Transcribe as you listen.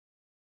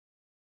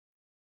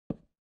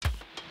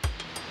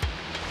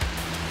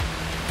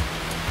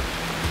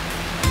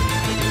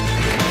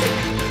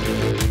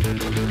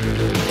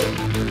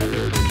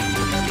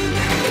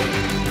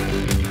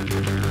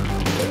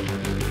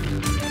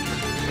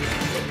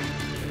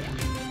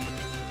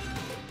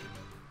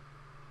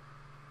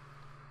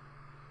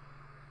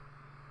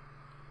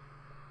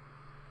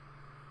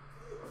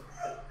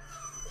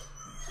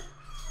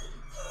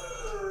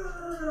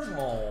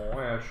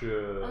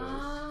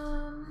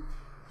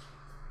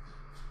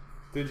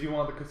Did you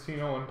want the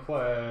casino in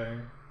play?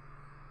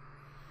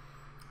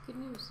 Good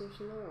news, there's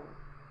no.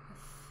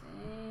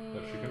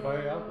 That she can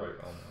buy outright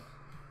almost.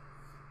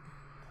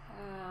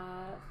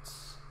 That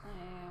I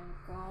am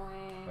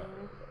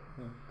going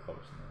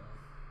Close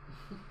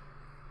now.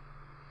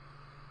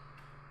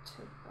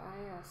 to buy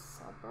a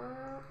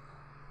suburb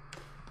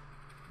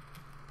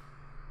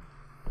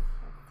for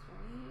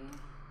 3.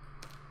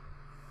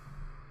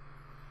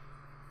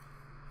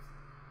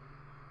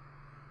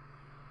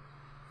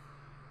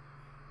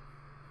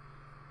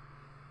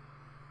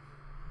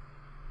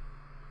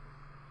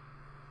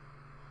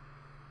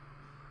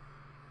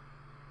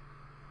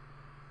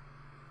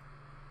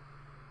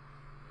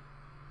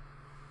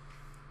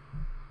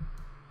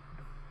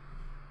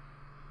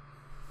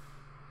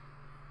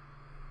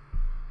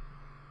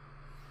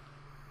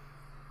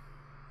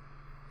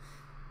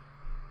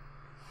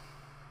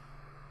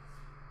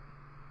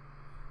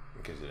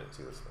 In case you didn't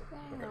see this thing. I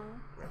Okay. know.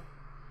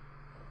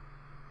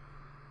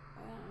 I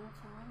don't know if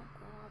I want to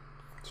go up.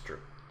 It's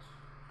true.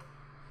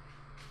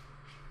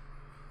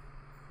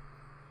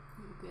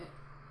 You get.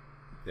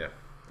 Yeah.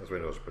 That's why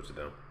Noah puts it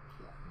down.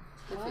 Yeah.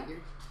 I What?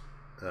 figured.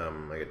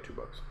 I get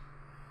 $2.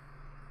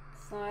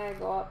 So I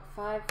go up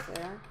 5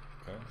 there.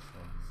 Okay, 1,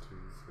 2,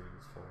 3,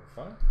 4,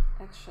 5.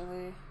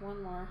 Actually,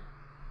 one more.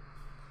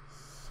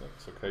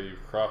 6. Okay,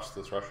 you've crossed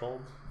the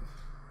threshold.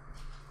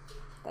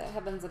 That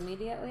happens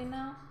immediately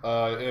now?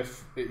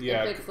 If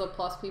it's the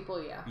plus people,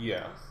 yeah.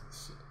 Yeah.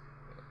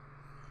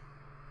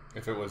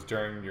 If it was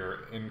during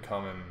your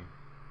income and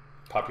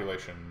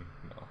population,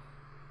 no.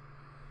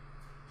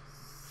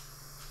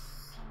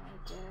 So I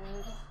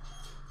did that.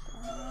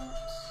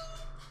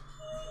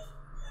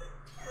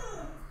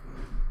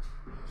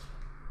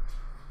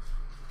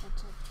 I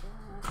did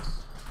that.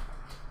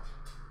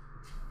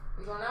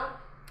 You going out?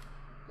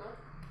 No?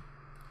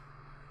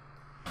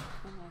 And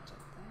I did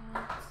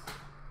that.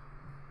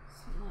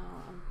 So now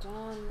I'm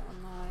done, and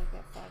now I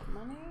get 5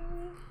 money,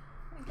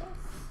 I guess.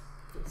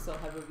 You still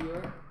have a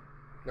viewer?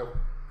 Nope.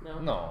 No?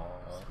 No.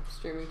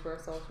 Streaming to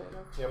ourselves right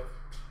now? Yep.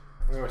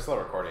 I mean, we're still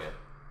recording it.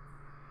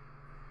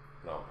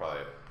 No, I'll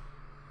probably,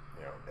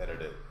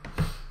 edit it.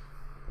 Put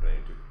it on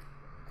YouTube.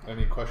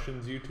 Any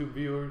questions, YouTube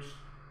viewers?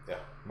 Yeah.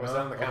 What's No?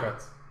 down in the Okay.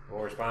 comments?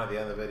 We'll respond at the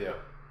end of the video.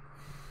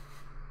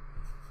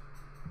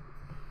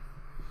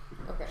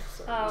 Okay,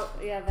 so. Oh,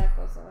 yeah, that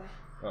goes away.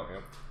 Oh,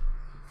 yep.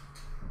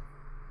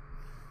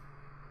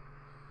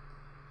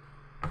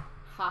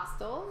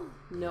 Hostel,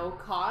 no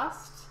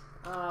cost,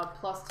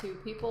 +2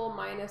 people,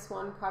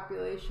 -1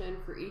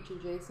 population for each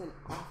adjacent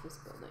office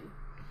building.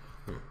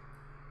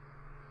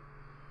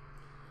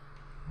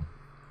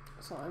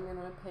 So I'm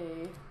gonna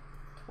pay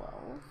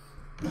 12.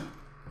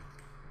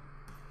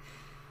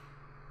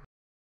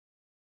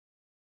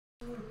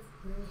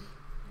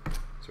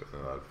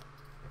 Certainly allowed.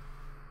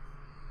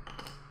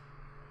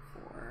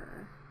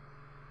 For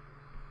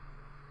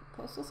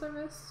postal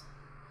service.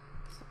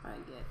 So I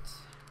get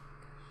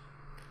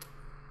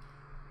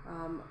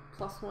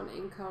 +1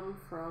 income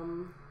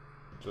from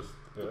Just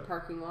the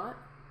parking lot.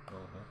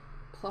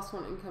 Uh-huh.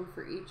 +1 income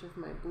for each of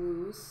my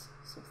blues,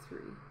 so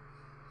 3.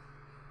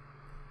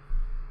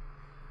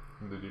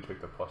 Did you take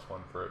the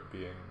 +1 for it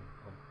being?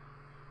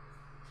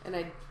 And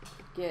I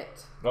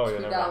get Oh, yeah,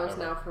 $2 never mind, never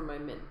now mind. for my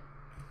mint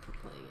for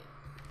playing it.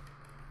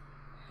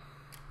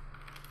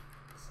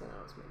 So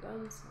now it's my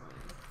done, so I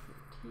have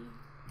 13.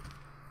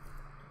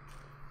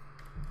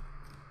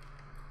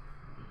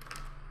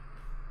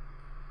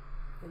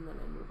 And then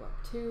I move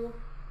up 2.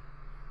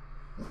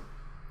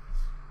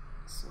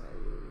 So I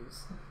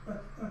lose.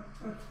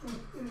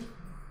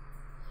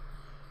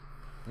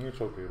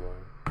 It's okay, boy.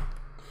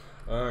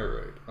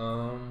 Alright,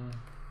 oh.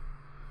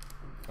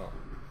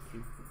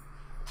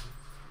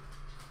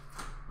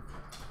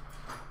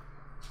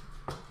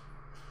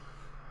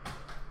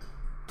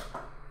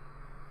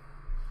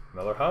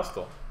 Another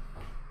hostel.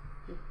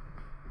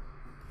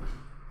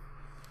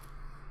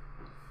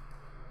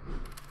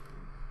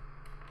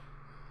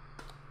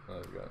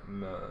 I've got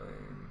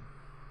 9.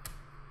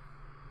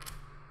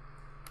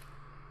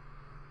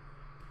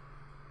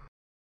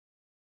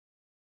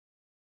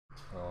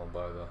 I'll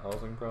buy the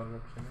housing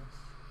projects, I guess.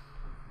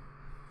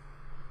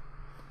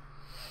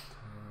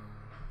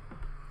 10,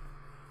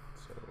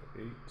 so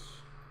 8.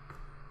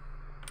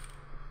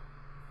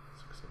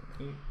 6, 7,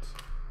 8.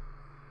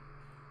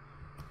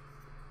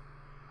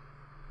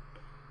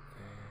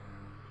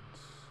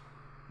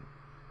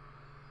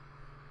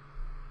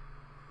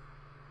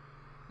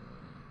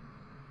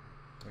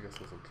 I guess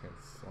this will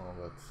cancel all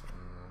that.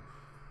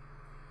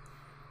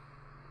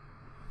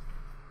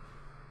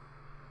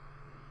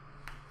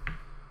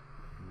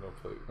 No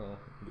play. Oh,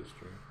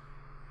 industry.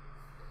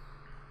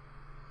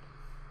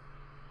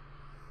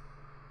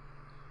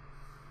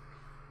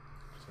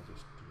 So I'll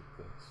just do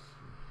this.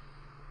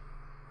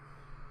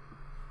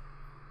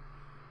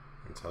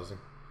 It's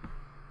housing.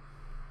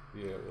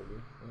 Yeah, it will be.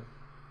 Yeah.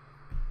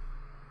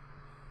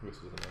 This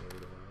is another way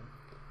to run it.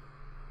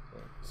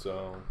 Right,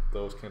 so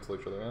those cancel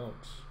each other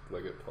out. But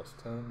I get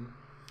 +10.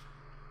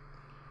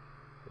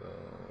 So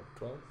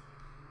 12.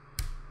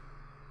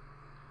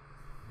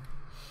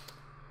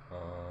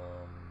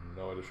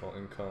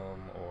 additional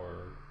income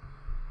or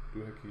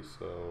doohickey,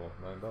 so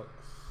 $9. So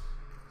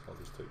I'll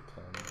just take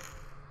 10.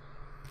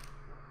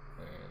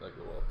 And I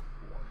go up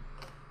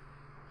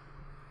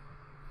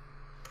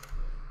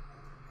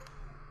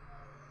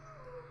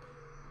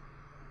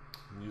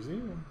 1.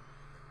 Museum.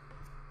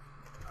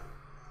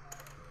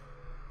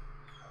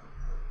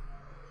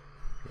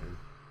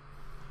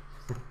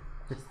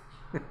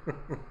 We're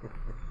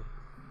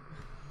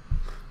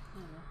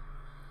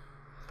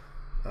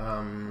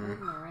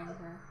ignoring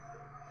her.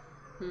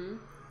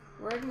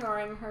 We're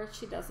ignoring her.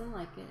 She doesn't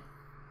like it.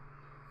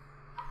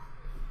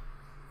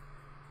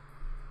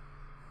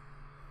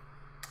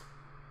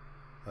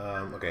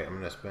 Okay, I'm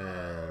gonna spend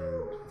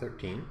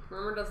 13.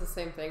 Remember does the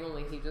same thing,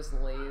 only he just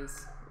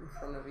lays in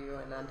front of you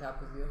and on top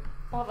of you.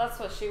 Well, that's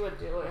what she would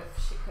do if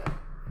she could.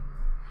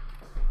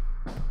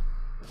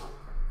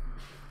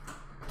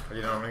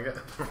 You know what I'm gonna get?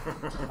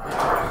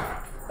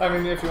 I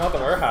mean, if you want the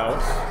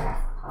warehouse.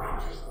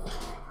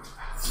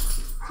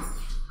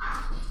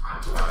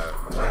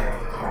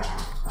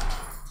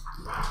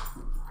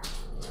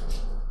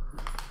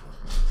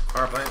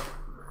 Power plant.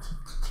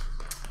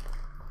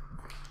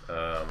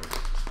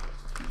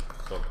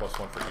 So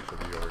 +1 for each of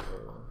you.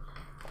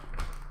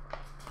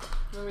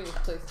 Let me just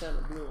place down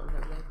the blue one,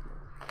 have they?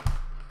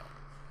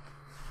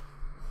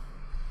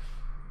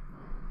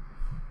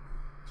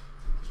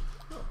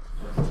 Oh,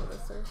 just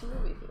noticed there's a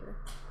movie here.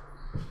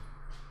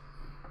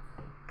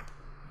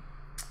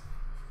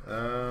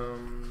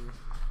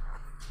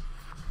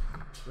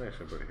 Let me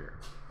actually put it here.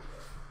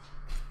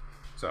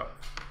 So,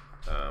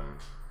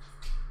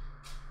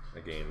 I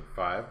gain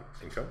 5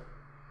 income,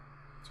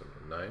 so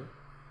 9,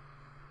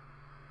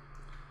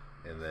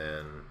 and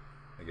then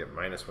I get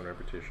 -1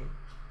 reputation.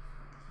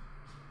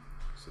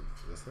 So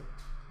this thing,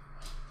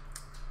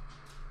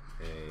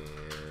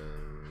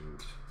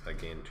 and I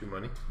gain 2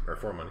 money or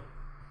 4 money.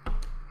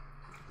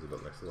 Is it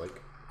built next to the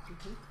lake?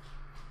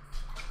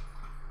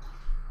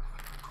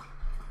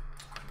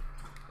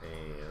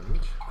 And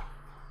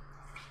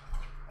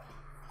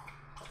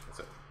that's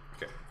it.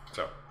 Okay,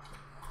 so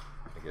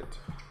I get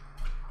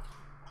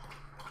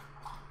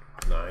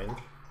 9,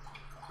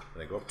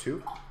 and I go up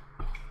 2.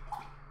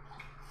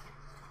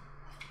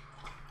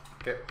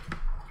 Okay.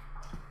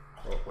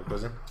 What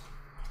goes in?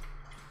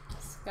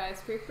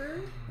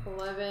 Skyscraper,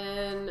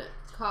 11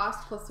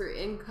 cost plus their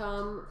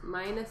income,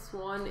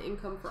 -1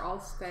 income for all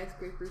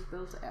skyscrapers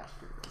built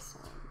after this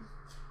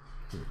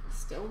one.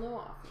 Still no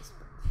office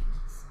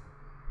buildings.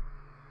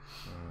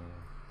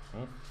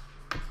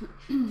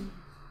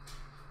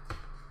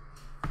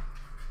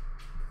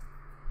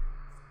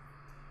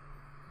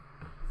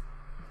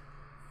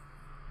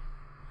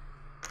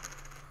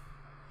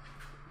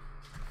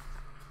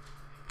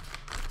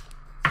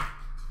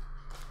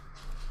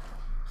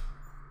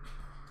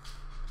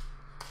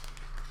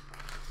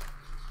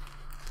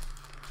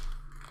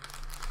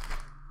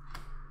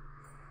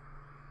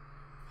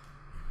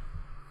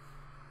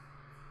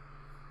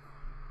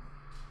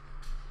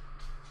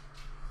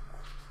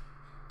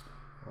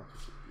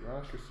 Office of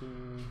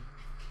Bureaucracy.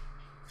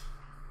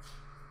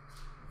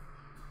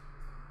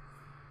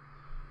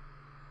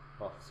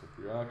 Office of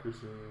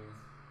Bureaucracy.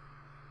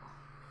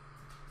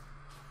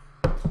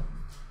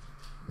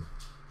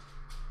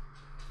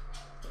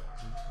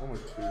 Only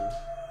 2. Are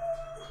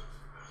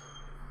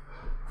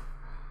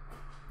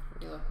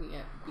you looking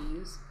at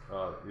B's?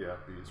 Yeah,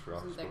 B's for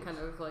office. Isn't that kind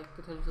of like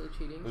potentially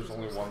cheating? There's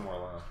only 1 more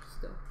left.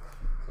 Still.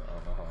 So I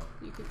don't know how.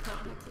 You could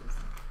count X's.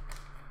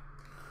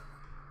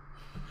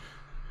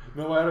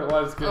 No, why did it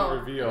get I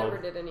revealed?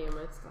 never did any of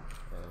my stuff.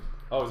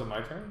 Oh, is it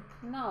my turn?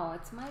 No,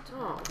 it's my turn.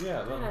 Oh, Yeah,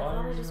 God, then I why thought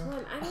are I you just not-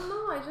 went. I don't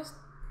know, I just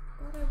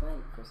thought I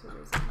went for some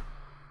reason.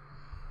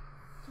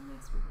 Don't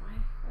ask me why.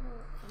 I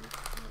don't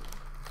understand.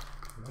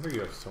 Why do you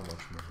have so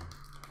much money?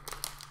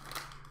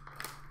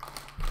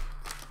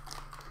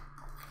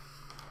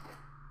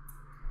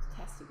 It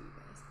has to be,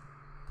 guys.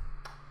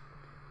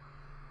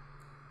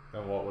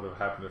 And what would have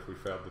happened if we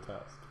failed the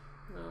test?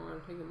 I don't want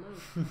to take the money.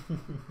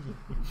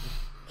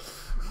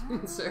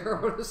 Sarah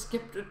would have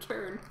skipped a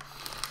turn.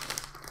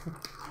 I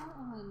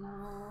don't really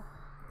know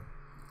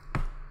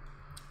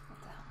what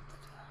the hell to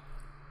do.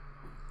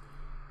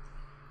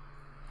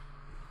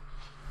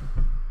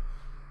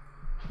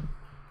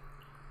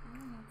 I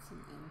need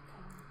some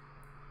income.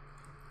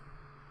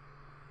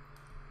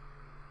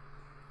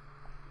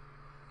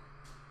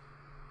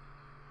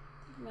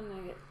 I'm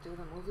gonna do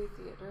the movie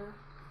theater.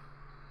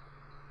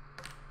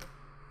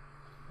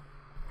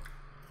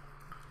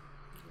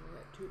 I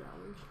got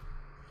 $2.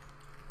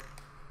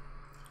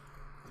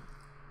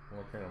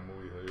 What kind of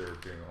movie that you're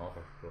being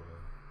office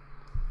building?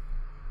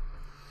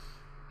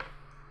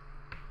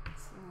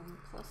 So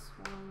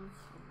 +1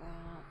 for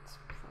that,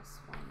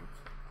 +1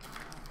 for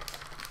that.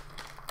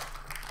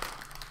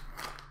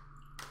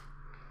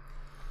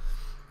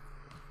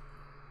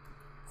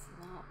 It's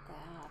not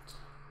that.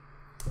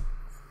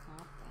 It's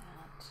not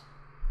that.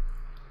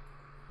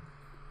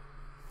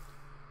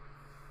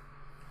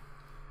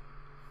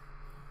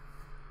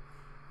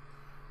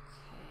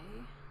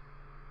 Okay.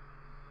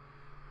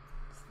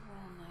 So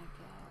then I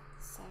get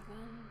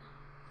 7.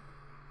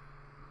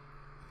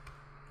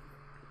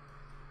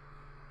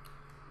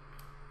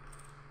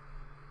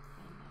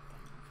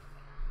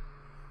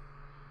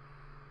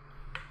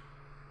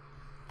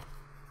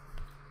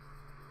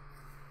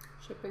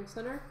 Shipping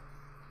center.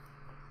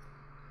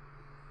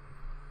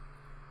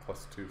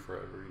 +2 for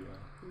every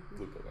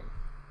blue building.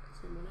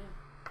 Same one I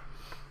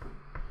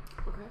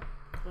have. Okay.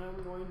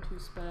 I'm going to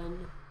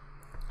spend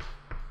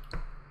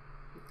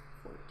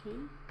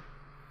 14.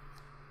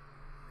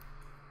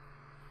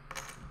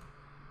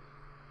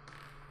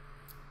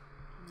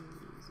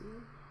 Easy.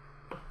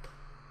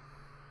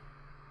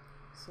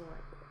 So I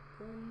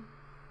go 1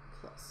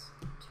 plus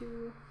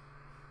 2.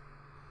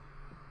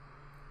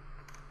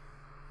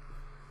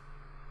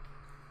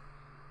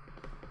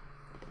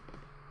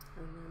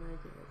 And then I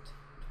get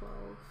 12.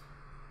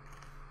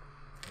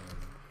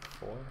 And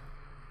 4.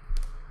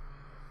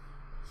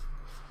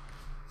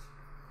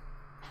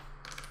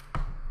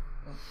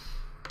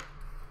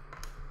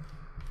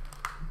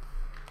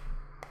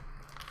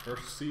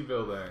 First C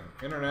building,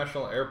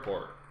 International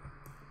Airport.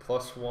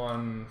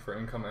 +1 for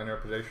income and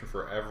reputation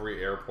for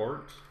every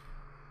airport,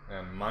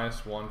 and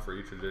 -1 for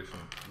each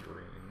adjacent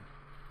green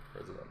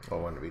residential.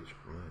 Oh, one of each.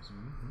 Nice.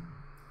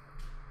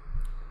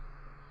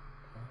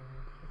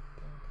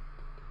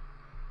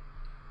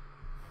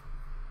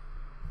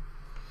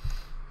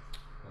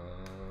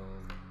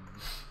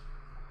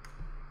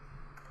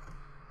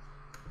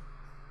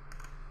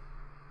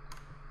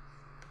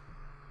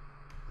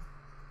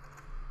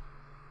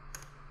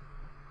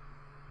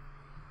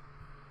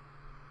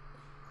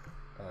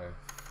 I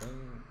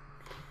think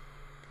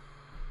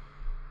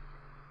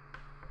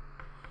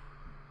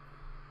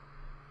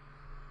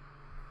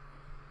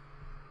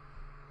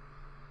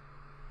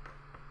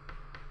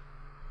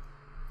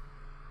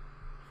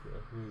for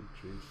every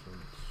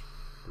adjacent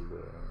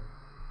blue.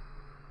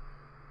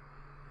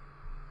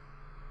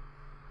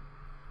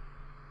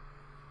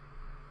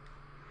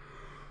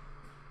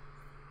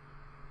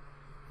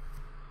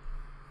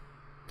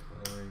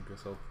 I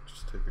guess I'll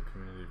just take the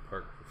community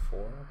park for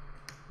 4.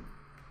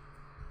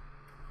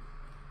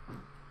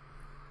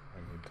 I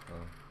need to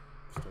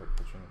start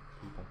pitching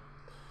people.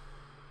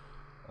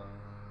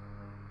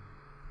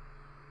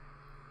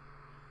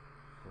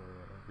 For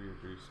every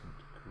adjacent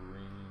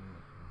green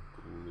and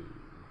blue.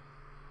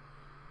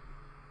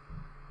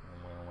 And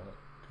when I want it,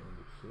 can I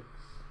do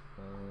 6?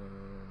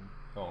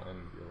 Oh,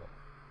 and yellow.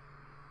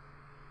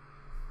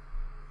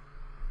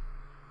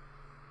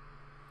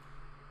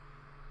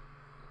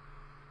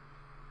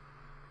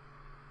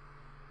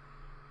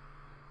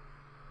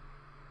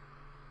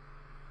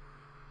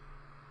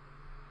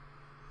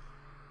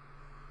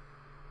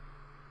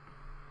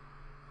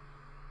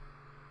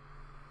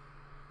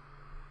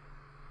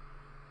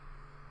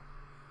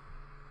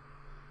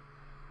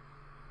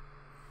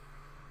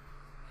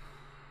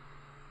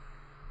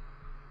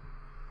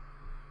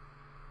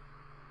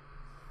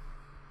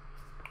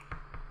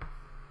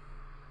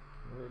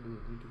 Where do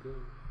it need to go?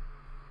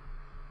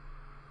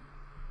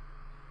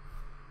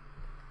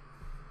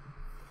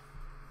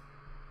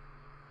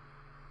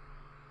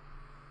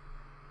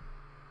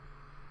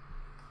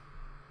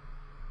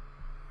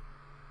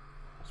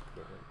 Just put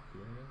it right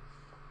here.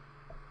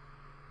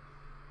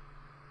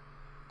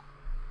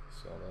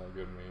 So that'll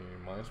give me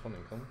 -1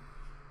 income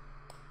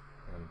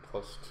and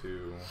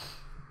 +2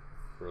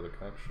 for the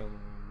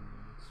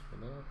connections for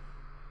that.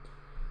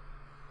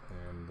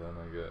 And then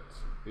I get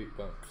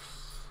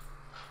 $8.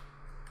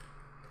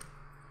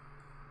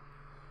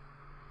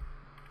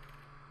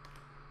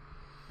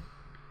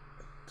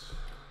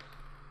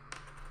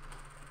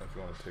 If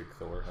you want to take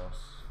the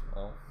warehouse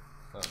out,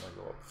 that might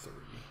go up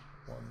 3.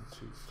 1,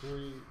 2,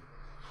 3.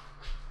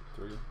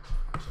 3.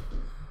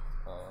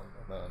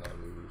 And then I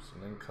lose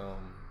an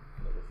income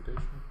and a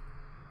reputation.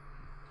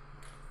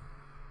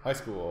 High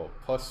school,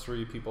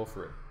 +3 people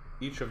for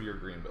each of your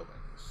green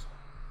buildings.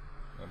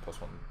 And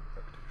 +1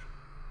 reputation.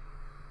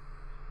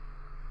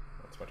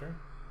 That's my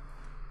turn.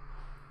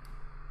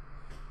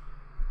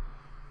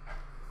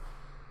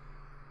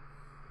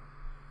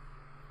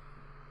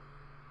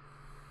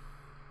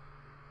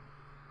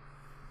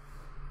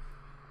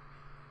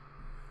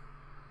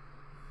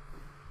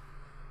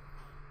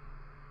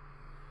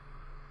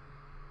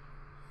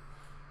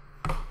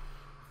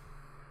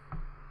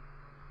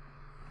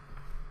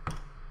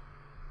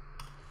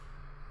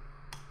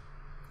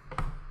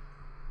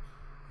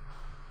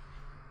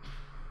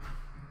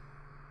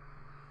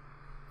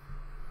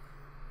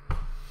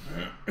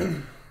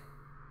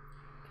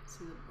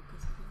 See the book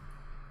is again.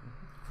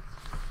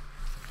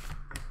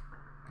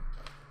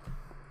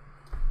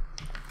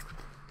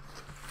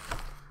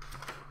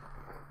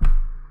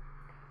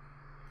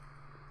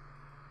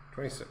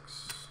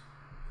 26.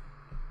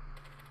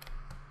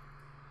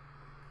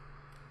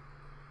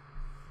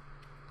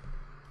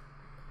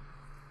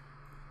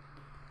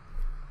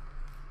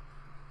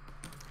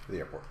 The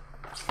airport.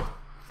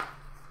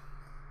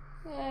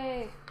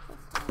 Yay.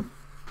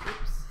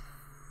 Oops.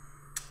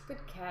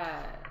 Good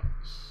catch.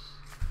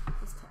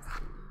 He's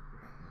testing me.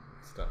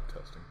 Stop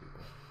testing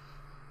people.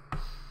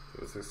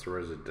 So is this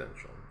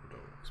residential?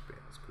 Don't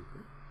expand this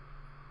quickly.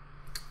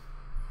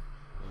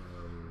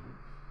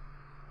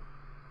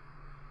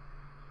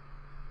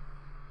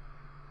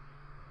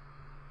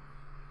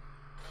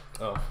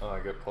 Oh, I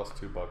get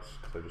 +2 bucks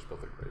because I just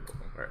built a gray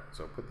building. Alright,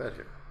 so put that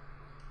here.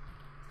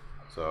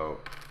 So,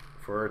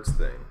 for its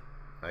thing,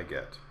 I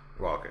get.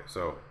 Well, okay.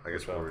 So I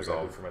guess I we'll don't think I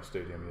do resolve. for my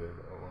stadium either.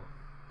 But oh well.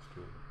 Let's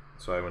do it.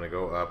 So I'm going to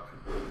go up.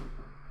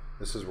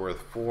 This is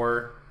worth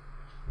 4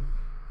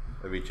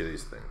 of each of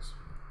these things.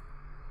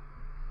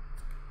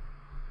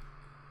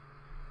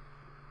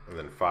 And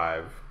then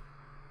 5.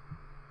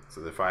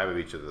 So the 5 of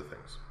each of the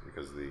things.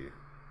 Because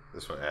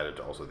this one added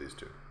to also these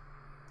 2.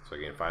 So I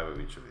gain 5 of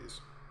each of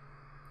these.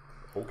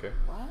 Okay.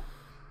 What?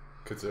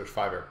 Because there's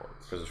 5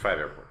 airports. Because there's 5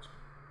 airports.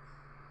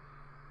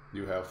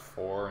 You have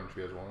 4 and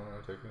she has 1.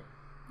 I take it.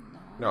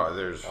 No,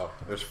 there's Oh.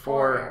 there's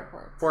 4 4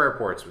 airports. 4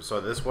 airports.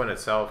 So this one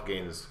itself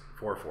gains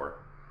 4.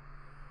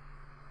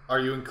 Are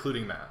you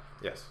including that?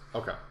 Yes.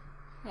 Okay.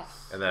 Yeah.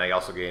 And then I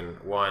also gain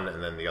 1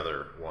 and then the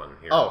other 1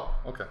 here. Oh.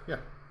 Okay. Yeah.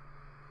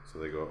 So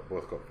they both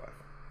go up 5.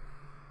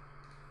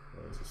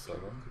 This is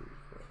 7, 3,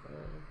 4, 5,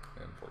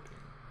 and 14.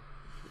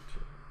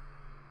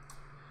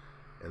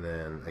 And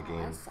then I Oh,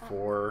 gain I suck.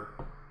 4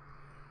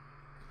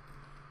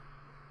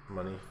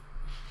 money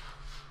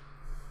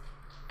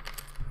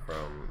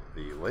from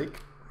the lake.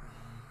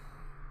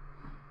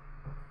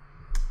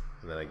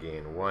 And then I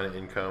gain 1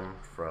 income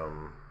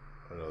from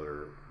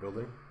another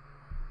building.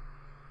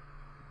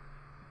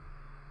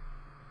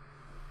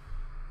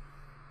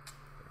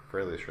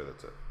 Fairly sure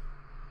that's it.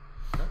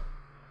 Okay.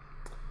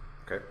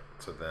 Okay,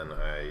 so then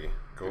I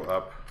go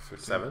up 15.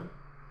 7.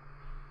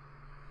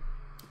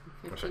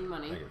 15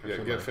 money. I get Yeah.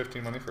 15 Get money.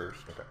 15 money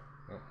first. Okay.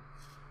 Yep.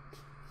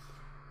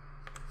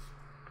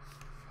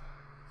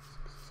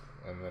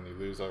 And then you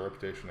lose a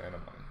reputation and a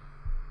money.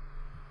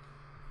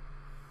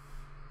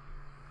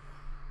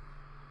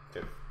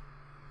 Okay.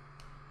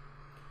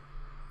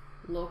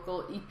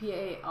 Local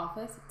EPA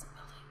office. It's a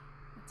building.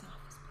 It's an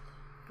office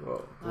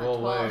building.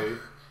 Whoa.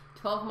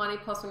 12 money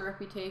plus 1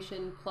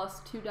 reputation plus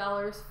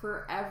 $2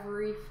 for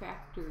every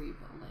factory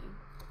building,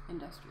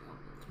 industrial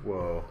building.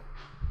 Whoa.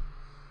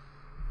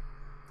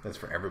 That's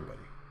for everybody.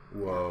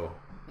 Whoa.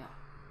 Yeah.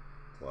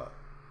 That's a lot.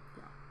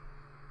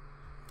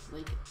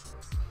 Like it.